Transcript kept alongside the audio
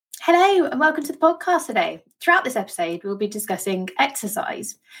Hello and welcome to the podcast today. Throughout this episode, we'll be discussing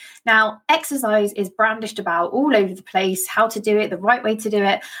exercise. Now, exercise is brandished about all over the place, how to do it, the right way to do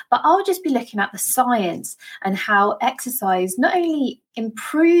it, but I'll just be looking at the science and how exercise not only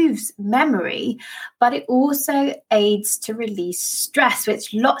improves memory, but it also aids to release stress,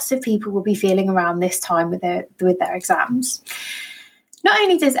 which lots of people will be feeling around this time with their exams. Not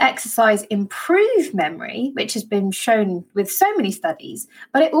only does exercise improve memory, which has been shown with so many studies,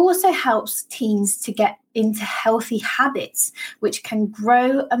 but it also helps teens to get into healthy habits, which can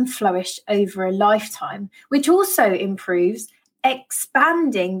grow and flourish over a lifetime, which also improves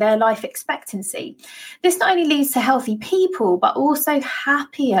expanding their life expectancy. This not only leads to healthy people, but also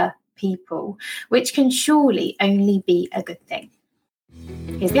happier people, which can surely only be a good thing.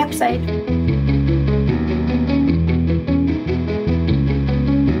 Here's the episode.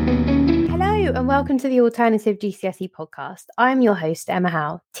 And welcome to the Alternative GCSE podcast. I'm your host, Emma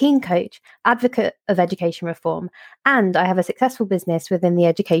Howe, teen coach, advocate of education reform, and I have a successful business within the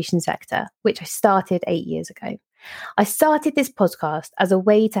education sector, which I started 8 years ago. I started this podcast as a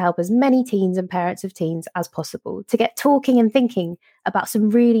way to help as many teens and parents of teens as possible to get talking and thinking about some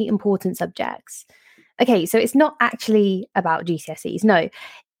really important subjects. Okay, so it's not actually about GCSEs. No,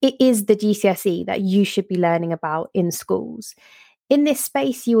 it is the GCSE that you should be learning about in schools. In this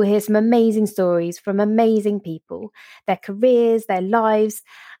space, you will hear some amazing stories from amazing people, their careers, their lives,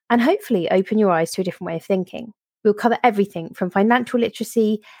 and hopefully open your eyes to a different way of thinking. We'll cover everything from financial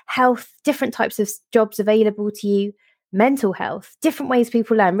literacy, health, different types of jobs available to you, mental health, different ways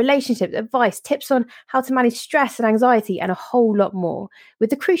people learn, relationships, advice, tips on how to manage stress and anxiety, and a whole lot more,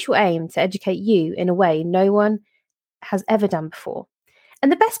 with the crucial aim to educate you in a way no one has ever done before.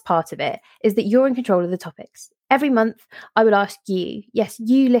 And the best part of it is that you're in control of the topics. Every month, I will ask you, yes,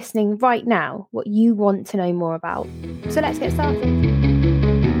 you listening right now, what you want to know more about. So let's get started.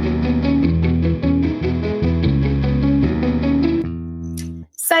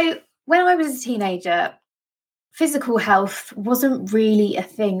 So when I was a teenager, physical health wasn't really a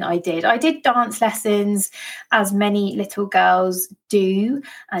thing I did. I did dance lessons, as many little girls do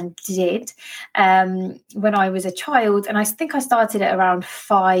and did when I was a child. And I think I started at around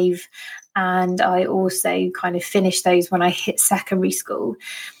 5, and I also kind of finished those when I hit secondary school.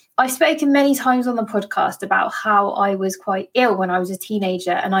 I've spoken many times on the podcast about how I was quite ill when I was a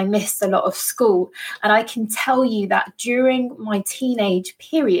teenager and I missed a lot of school. And I can tell you that during my teenage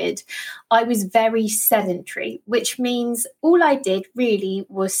period, I was very sedentary, which means all I did really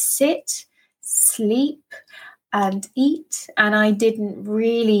was sit, sleep, and eat. And I didn't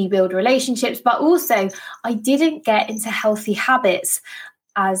really build relationships, but also I didn't get into healthy habits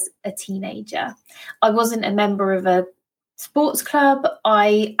as a teenager. I wasn't a member of a sports club.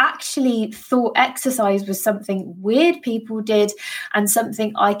 I actually thought exercise was something weird people did and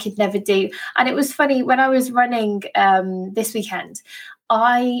something I could never do. And it was funny, when I was running this weekend,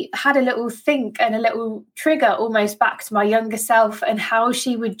 I had a little think and a little trigger almost back to my younger self and how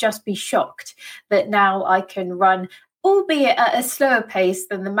she would just be shocked that now I can run, albeit at a slower pace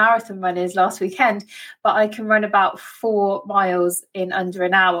than the marathon runners last weekend, but I can run about 4 miles in under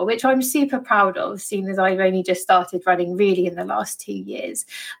an hour, which I'm super proud of, seeing as I've only just started running really in the last 2 years.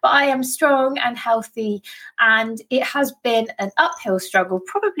 But I am strong and healthy, and it has been an uphill struggle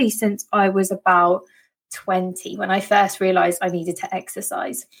probably since I was about 20 when I first realised I needed to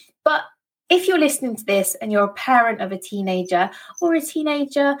exercise. But if you're listening to this and you're a parent of a teenager,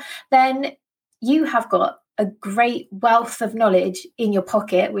 then you have got a great wealth of knowledge in your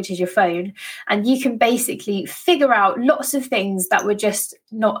pocket, which is your phone, and you can basically figure out lots of things that were just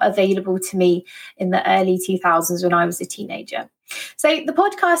not available to me in the early 2000s when I was a teenager. So the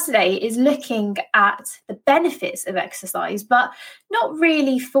podcast today is looking at the benefits of exercise, but not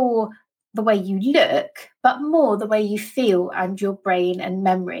really for the way you look, but more the way you feel and your brain and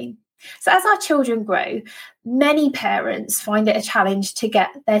memory. So as our children grow, many parents find it a challenge to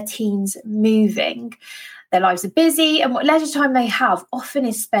get their teens moving. Their lives are busy, and what leisure time they have often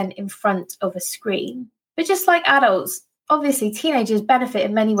is spent in front of a screen. But just like adults, obviously teenagers benefit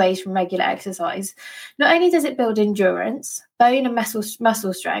in many ways from regular exercise. Not only does it build endurance, bone and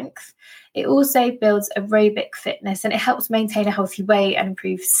muscle strength, it also builds aerobic fitness, and it helps maintain a healthy weight and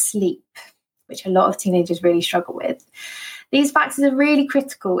improve sleep, which a lot of teenagers really struggle with. These factors are really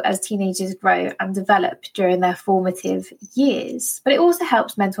critical as teenagers grow and develop during their formative years, but it also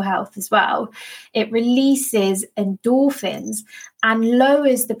helps mental health as well. It releases endorphins and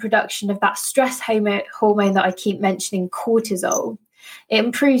lowers the production of that stress hormone that I keep mentioning, cortisol. It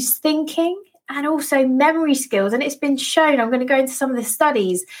improves thinking and also memory skills, and it's been shown, I'm going to go into some of the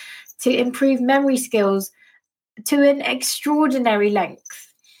studies, to improve memory skills to an extraordinary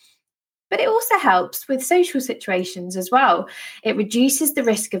length. But it also helps with social situations as well. It reduces the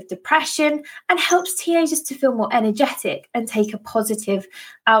risk of depression and helps teenagers to feel more energetic and take a positive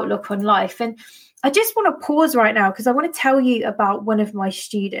outlook on life. And I just want to pause right now because I want to tell you about one of my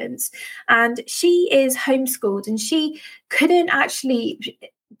students. And she is homeschooled and she couldn't actually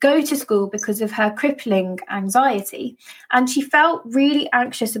go to school because of her crippling anxiety. And she felt really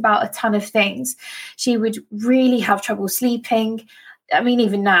anxious about a ton of things. She would really have trouble sleeping. I mean,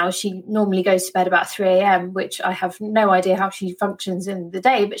 even now, she normally goes to bed about 3 a.m., which I have no idea how she functions in the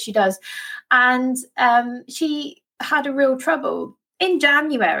day, but she does. And she had a real trouble. In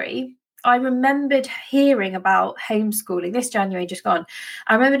January, I remembered hearing about homeschooling, this January just gone.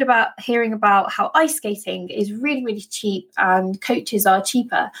 I remembered hearing about how ice skating is really, really cheap and coaches are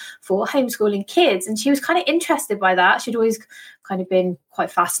cheaper for homeschooling kids. And she was kind of interested by that. She'd always kind of been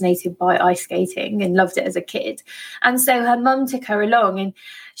quite fascinated by ice skating and loved it as a kid. And so her mum took her along and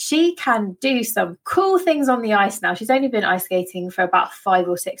she can do some cool things on the ice now. She's only been ice skating for about 5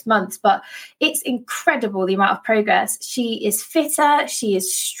 or 6 months, but it's incredible the amount of progress. She is fitter, she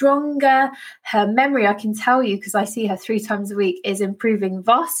is stronger. Her memory, I can tell you, because I see her 3 times a week, is improving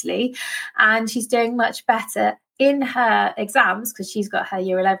vastly. And she's doing much better in her exams because she's got her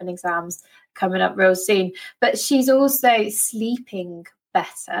year 11 exams coming up real soon. But she's also sleeping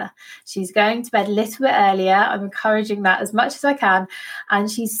better. She's going to bed a little bit earlier. I'm encouraging that as much as I can.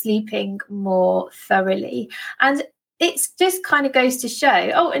 And she's sleeping more thoroughly. And it just kind of goes to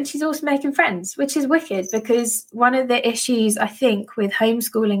show, oh, and she's also making friends, which is wicked, because one of the issues, I think, with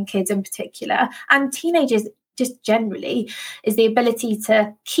homeschooling kids in particular, and teenagers just generally, is the ability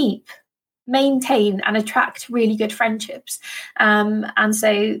to maintain and attract really good friendships. And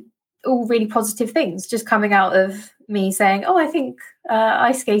so all really positive things just coming out of me saying, oh, I think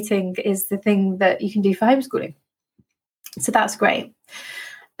ice skating is the thing that you can do for homeschooling. So that's great.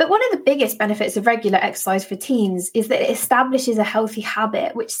 But one of the biggest benefits of regular exercise for teens is that it establishes a healthy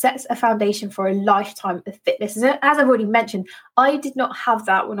habit, which sets a foundation for a lifetime of fitness. As I've already mentioned, I did not have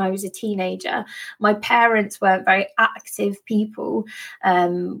that when I was a teenager. My parents weren't very active people.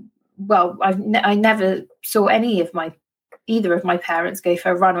 Well, I never saw either of my parents go for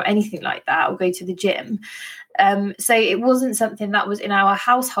a run or anything like that, or go to the gym. So it wasn't something that was in our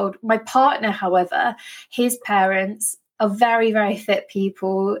household. My partner, however, his parents are very, very fit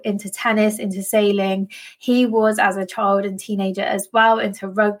people, into tennis, into sailing. He was, as a child and teenager as well, into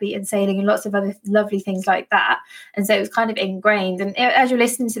rugby and sailing and lots of other lovely things like that. And so it was kind of ingrained. And as you're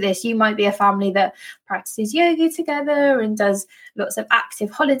listening to this, you might be a family that practices yoga together and does lots of active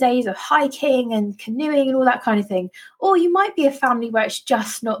holidays of hiking and canoeing and all that kind of thing. Or you might be a family where it's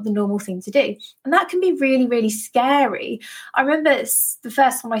just not the normal thing to do. And that can be really, really scary. I remember the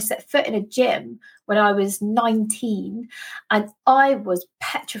first time I set foot in a gym when I was 19, and I was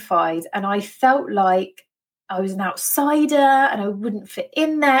petrified, and I felt like I was an outsider and I wouldn't fit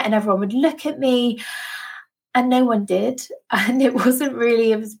in there, and everyone would look at me, and no one did. And it wasn't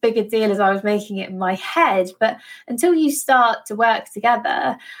really as big a deal as I was making it in my head. But until you start to work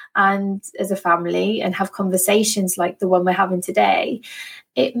together and as a family and have conversations like the one we're having today,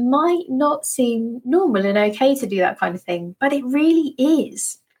 it might not seem normal and okay to do that kind of thing, but it really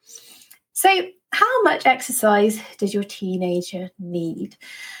is. So how much exercise does your teenager need?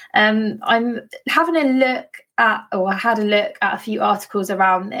 I'm having a look at, or I had a look at a few articles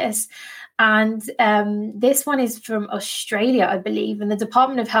around this. And this one is from Australia, I believe. And the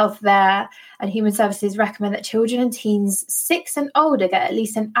Department of Health there and Human Services recommend that children and teens 6 and older get at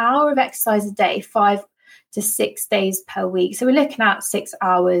least an hour of exercise a day, 5 to 6 days per week. So we're looking at 6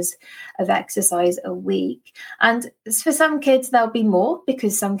 hours of exercise a week. And for some kids, there'll be more,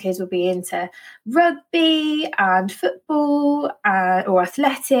 because some kids will be into rugby and football or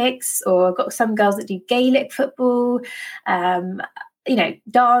athletics, or I've got some girls that do Gaelic football,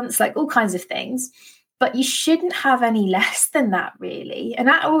 dance, like all kinds of things. But you shouldn't have any less than that, really. And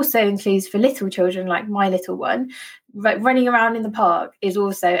that also includes for little children, like my little one. Running around in the park is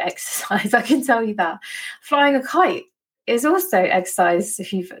also exercise. I can tell you that. Flying a kite is also exercise.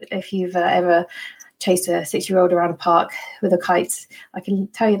 If you've ever chased a 6-year-old around a park with a kite, I can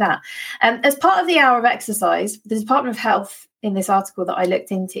tell you that. As part of the hour of exercise, the Department of Health, in this article that I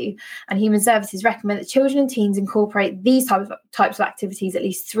looked into, and Human Services recommend that children and teens incorporate these types of activities at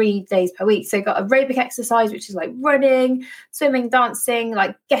least 3 days per week. So you've got aerobic exercise, which is like running, swimming, dancing,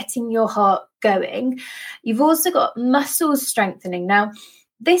 like getting your heart going. You've also got muscle strengthening. Now,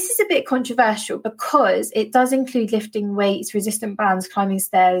 this is a bit controversial because it does include lifting weights, resistant bands, climbing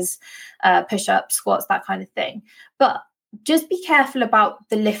stairs, push-ups, squats, that kind of thing. But just be careful about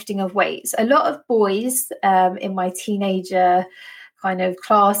the lifting of weights. A lot of boys in my teenager kind of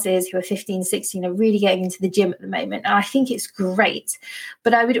classes who are 15, 16 are really getting into the gym at the moment. And I think it's great.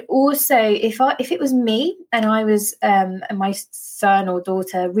 But I would also, if it was me and I was and my son or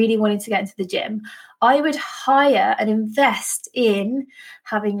daughter really wanted to get into the gym, I would hire and invest in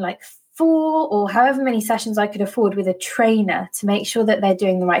having like 4 or however many sessions I could afford with a trainer to make sure that they're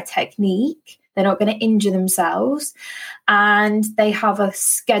doing the right technique, they're not going to injure themselves, and they have a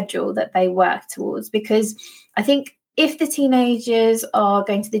schedule that they work towards. Because I think if the teenagers are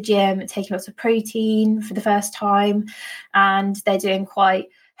going to the gym and taking lots of protein for the first time and they're doing quite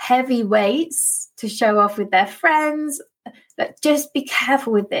heavy weights to show off with their friends, just be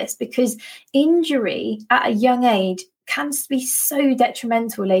careful with this, because injury at a young age can be so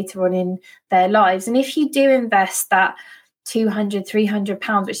detrimental later on in their lives. And if you do invest that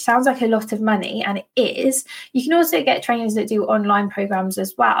 £200-300, which sounds like a lot of money, and it is, you can also get trainers that do online programs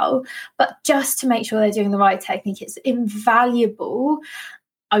as well. But just to make sure they're doing the right technique, it's invaluable.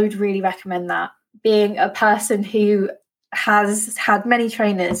 I would really recommend that. Being a person who has had many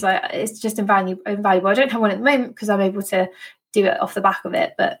trainers, it's just invaluable. I don't have one at the moment because I'm able to do it off the back of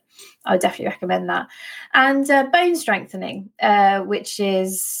it, but I would definitely recommend that. And bone strengthening, which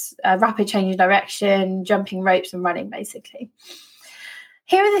is rapid change of direction, jumping ropes and running, basically.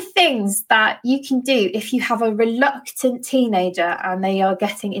 Here are the things that you can do if you have a reluctant teenager and they are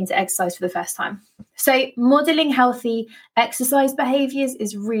getting into exercise for the first time. So modeling healthy exercise behaviors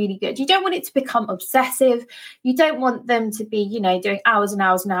is really good. You don't want it to become obsessive. You don't want them to be, doing hours and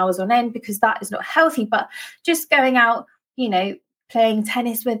hours and hours on end, because that is not healthy. But just going out, playing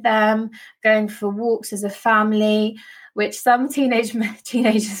tennis with them, going for walks as a family, which some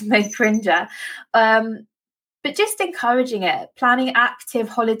teenagers may cringe at. But just encouraging it, planning active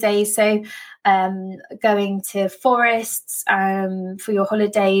holidays. So going to forests for your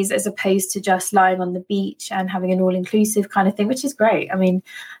holidays, as opposed to just lying on the beach and having an all-inclusive kind of thing, which is great. I mean,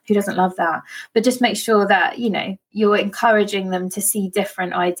 who doesn't love that? But just make sure that, you're encouraging them to see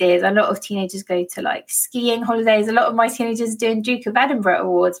different ideas. A lot of teenagers go to like skiing holidays. A lot of my teenagers are doing Duke of Edinburgh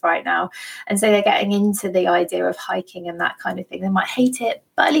Awards right now. And so they're getting into the idea of hiking and that kind of thing. They might hate it,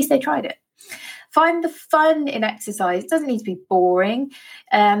 but at least they tried it. Find the fun in exercise. It doesn't need to be boring.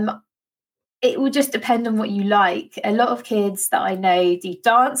 It will just depend on what you like. A lot of kids that I know do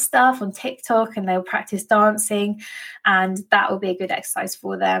dance stuff on TikTok and they'll practice dancing, and that will be a good exercise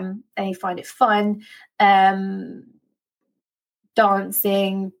for them. They find it fun.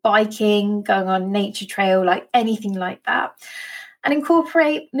 Dancing, biking, going on nature trail, like anything like that. And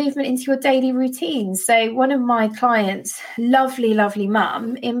incorporate movement into your daily routine. So one of my clients, lovely, lovely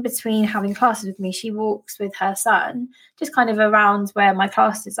mum, in between having classes with me, she walks with her son, just kind of around where my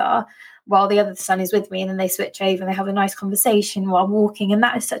classes are, while the other son is with me, and then they switch over and they have a nice conversation while walking. And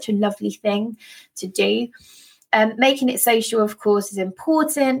that is such a lovely thing to do. Making it social, of course, is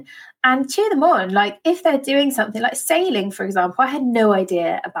important. And cheer them on. Like if they're doing something like sailing, for example, I had no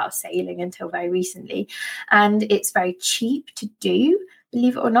idea about sailing until very recently. And it's very cheap to do,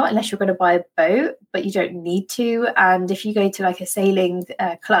 believe it or not, unless you're going to buy a boat, but you don't need to. And if you go to like a sailing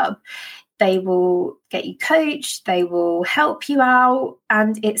club, they will get you coached, they will help you out,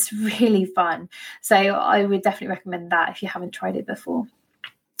 and it's really fun. So I would definitely recommend that if you haven't tried it before.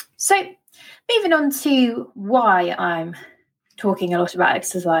 So moving on to why I'm talking a lot about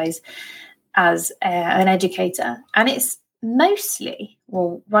exercise as an educator. And it's mostly,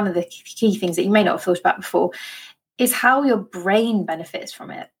 one of the key things that you may not have thought about before is how your brain benefits from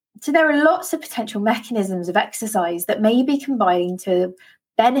it. So there are lots of potential mechanisms of exercise that may be combining to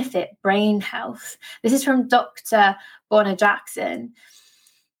benefit brain health. This is from Dr. Bonner Jackson.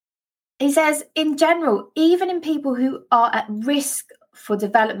 He says, in general, even in people who are at risk for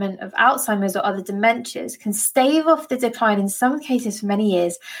development of Alzheimer's or other dementias, can stave off the decline in some cases for many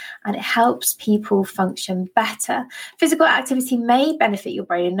years, and it helps people function better. Physical activity may benefit your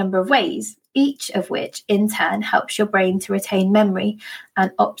brain in a number of ways, each of which in turn helps your brain to retain memory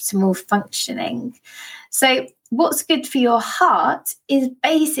and optimal functioning. So what's good for your heart is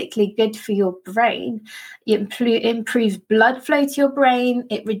basically good for your brain. It improves blood flow to your brain.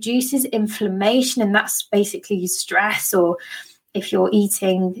 It reduces inflammation, and that's basically stress, or if you're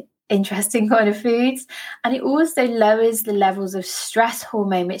eating interesting kind of foods. And it also lowers the levels of stress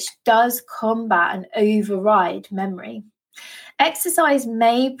hormone, which does combat and override memory. Exercise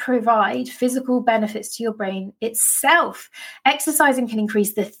may provide physical benefits to your brain itself. Exercising can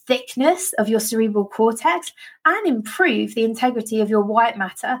increase the thickness of your cerebral cortex and improve the integrity of your white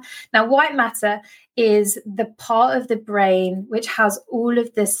matter. Now, white matter is the part of the brain which has all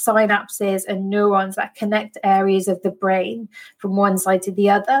of the synapses and neurons that connect areas of the brain from one side to the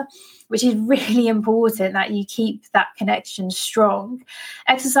other, which is really important that you keep that connection strong.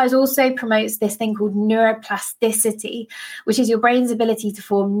 Exercise also promotes this thing called neuroplasticity, which is your brain's ability to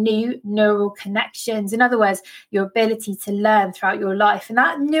form new neural connections. In other words, your ability to learn throughout your life. And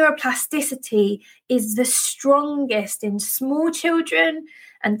that neuroplasticity is the strongest in small children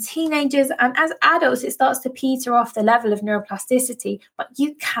and teenagers, and as adults, it starts to peter off the level of neuroplasticity, but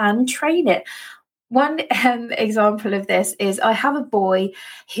you can train it. One example of this is I have a boy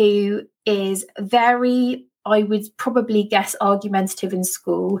who is very, I would probably guess, argumentative in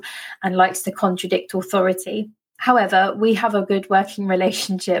school and likes to contradict authority. However, we have a good working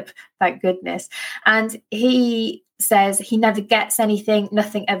relationship, thank goodness. And he says he never gets anything,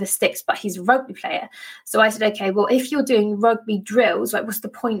 nothing ever sticks, but he's a rugby player. So I said, okay, well, if you're doing rugby drills, like, what's the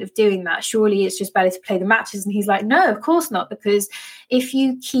point of doing that? Surely it's just better to play the matches. And he's like, no, of course not, because if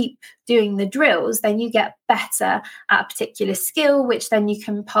you keep doing the drills, then you get better at a particular skill, which then you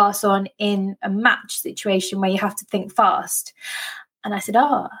can pass on in a match situation where you have to think fast. And I said,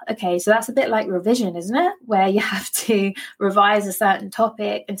 okay, so that's a bit like revision, isn't it? Where you have to revise a certain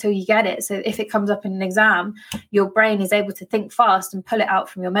topic until you get it. So if it comes up in an exam, your brain is able to think fast and pull it out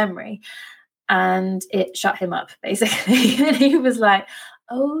from your memory. And it shut him up, basically. And he was like,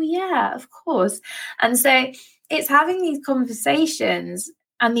 oh, yeah, of course. And so it's having these conversations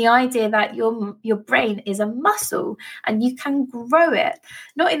and the idea that your brain is a muscle and you can grow it,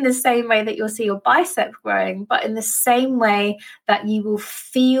 not in the same way that you'll see your bicep growing, but in the same way that you will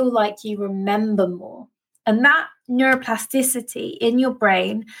feel like you remember more. And that neuroplasticity in your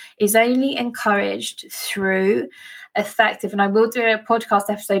brain is only encouraged through effective, and I will do a podcast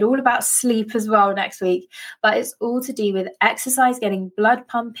episode all about sleep as well next week, but it's all to do with exercise, getting blood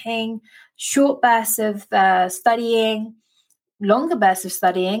pumping, short bursts of studying, longer bursts of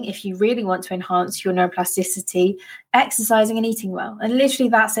studying if you really want to enhance your neuroplasticity, exercising and eating well. And literally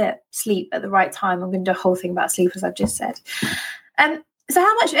that's it. Sleep at the right time. I'm going to do a whole thing about sleep, as I've just said. So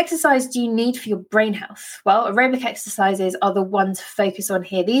how much exercise do you need for your brain health? Well, aerobic exercises are the one to focus on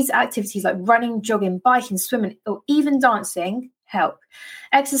here. These activities like running, jogging, biking, swimming, or even dancing help.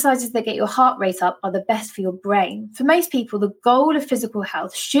 Exercises that get your heart rate up are the best for your brain. For most people, the goal of physical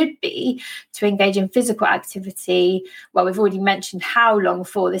health should be to engage in physical activity. Well, we've already mentioned how long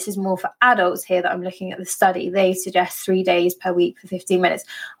for. This is more for adults here that I'm looking at the study. They suggest 3 days per week for 15 minutes.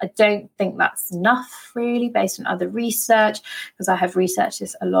 I don't think that's enough, really, based on other research, because I have researched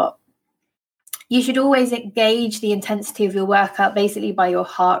this a lot. You should always gauge the intensity of your workout basically by your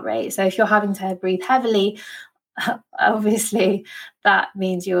heart rate. So if you're having to breathe heavily, obviously that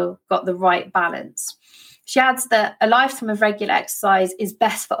means you've got the right balance. She adds that a lifetime of regular exercise is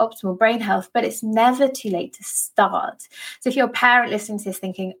best for optimal brain health, but it's never too late to start. So if you're a parent listening to this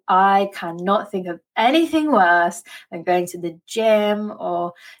thinking, I cannot think of anything worse than going to the gym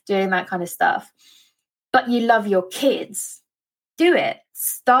or doing that kind of stuff, but you love your kids, do it.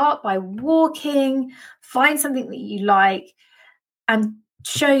 Start by walking, find something that you like, and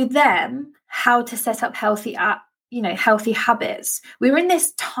show them how to set up healthy habits. We're in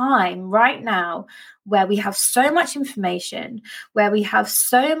this time right now where we have so much information, where we have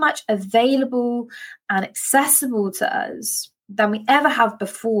so much available and accessible to us than we ever have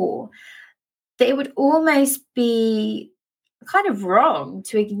before, that it would almost be kind of wrong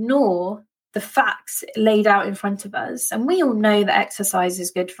to ignore the facts laid out in front of us. And we all know that exercise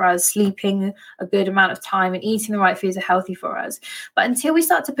is good for us, sleeping a good amount of time and eating the right foods are healthy for us. But until we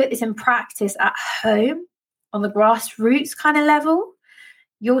start to put this in practice at home on the grassroots kind of level,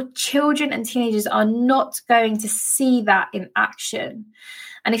 your children and teenagers are not going to see that in action.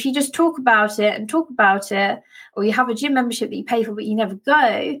 And if you just talk about it, or you have a gym membership that you pay for but you never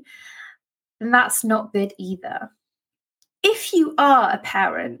go, then that's not good either. If you are a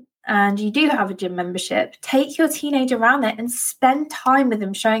parent and you do have a gym membership, take your teenager around there and spend time with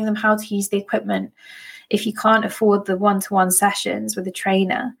them, showing them how to use the equipment. If you can't afford the one-to-one sessions with a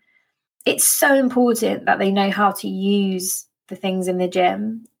trainer, it's so important that they know how to use the things in the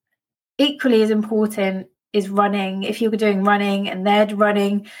gym. Equally as important is running. If you're doing running and they're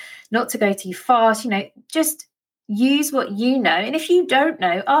running, not to go too fast, just use what you know. And if you don't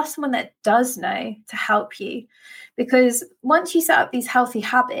know, ask someone that does know to help you. Because once you set up these healthy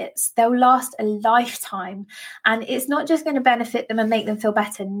habits, they'll last a lifetime. And it's not just going to benefit them and make them feel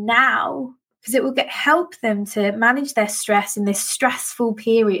better now, because it will help them to manage their stress in this stressful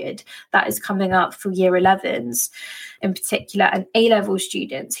period that is coming up for year 11s in particular, and A-level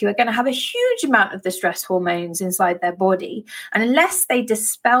students who are going to have a huge amount of the stress hormones inside their body. And unless they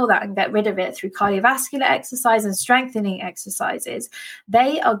dispel that and get rid of it through cardiovascular exercise and strengthening exercises,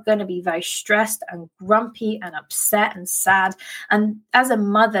 they are going to be very stressed and grumpy and upset and sad. And as a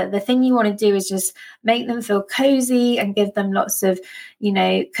mother, the thing you want to do is just make them feel cozy and give them lots of,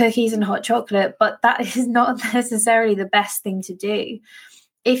 cookies and hot chocolate. But that is not necessarily the best thing to do.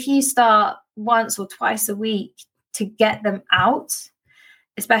 If you start once or twice a week to get them out,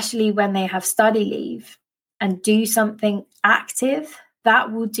 especially when they have study leave, and do something active,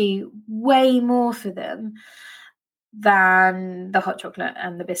 that will do way more for them than the hot chocolate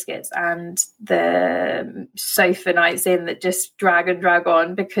and the biscuits and the sofa nights in that just drag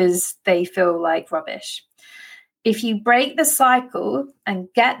on because they feel like rubbish. If you break the cycle and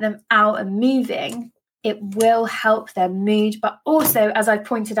get them out and moving, it will help their mood, but also, as I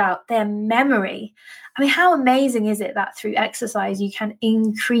pointed out, their memory. I mean, how amazing is it that through exercise, you can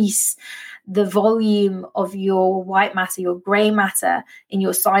increase the volume of your white matter, your gray matter in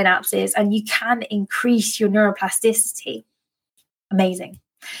your synapses, and you can increase your neuroplasticity. Amazing.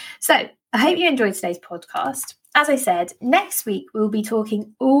 So I hope you enjoyed today's podcast. As I said, next week, we'll be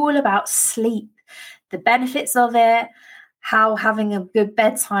talking all about sleep, the benefits of it, how having a good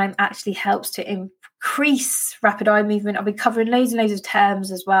bedtime actually helps to increase rapid eye movement. I'll be covering loads and loads of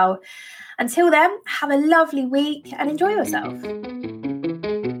terms as well. Until then, have a lovely week and enjoy yourself.